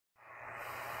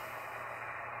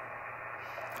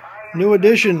New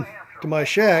addition to my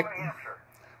shack.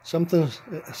 Something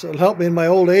that'll help me in my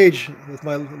old age with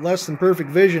my less than perfect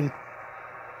vision.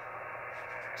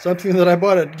 Something that I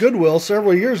bought at Goodwill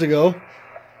several years ago.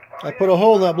 I put a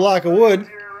hole in that block of wood,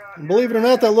 and believe it or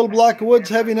not, that little block of wood's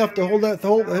heavy enough to hold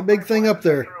that big thing up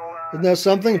there. Isn't that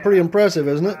something? Pretty impressive,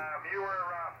 isn't it?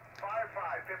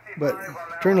 But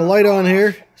turn the light on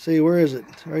here. See, where is it?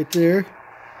 Right there.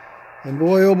 And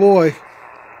boy, oh boy,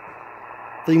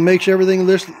 thing makes everything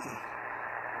just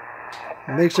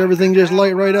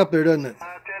light right up there, doesn't it? 10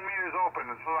 meters open.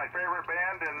 This is my favorite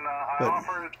band, and I But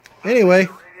offer anyway, radio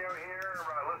here,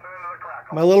 listening to the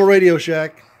crackle. my little Radio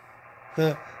Shack.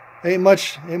 Ain't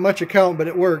much account, but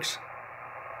it works.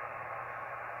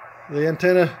 The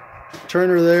antenna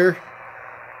turner there,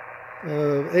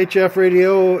 HF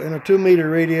radio and a 2-meter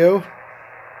radio,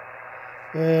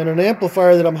 and an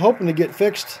amplifier that I'm hoping to get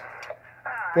fixed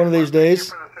one of these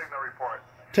days.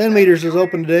 10 meters is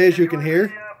open today, as you can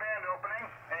hear.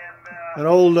 An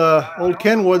old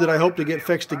Kenwood that I hope to get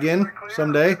fixed again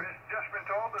someday.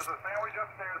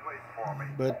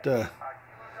 But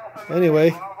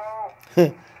anyway,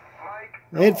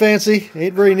 ain't fancy,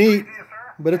 ain't very neat,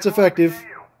 but it's effective.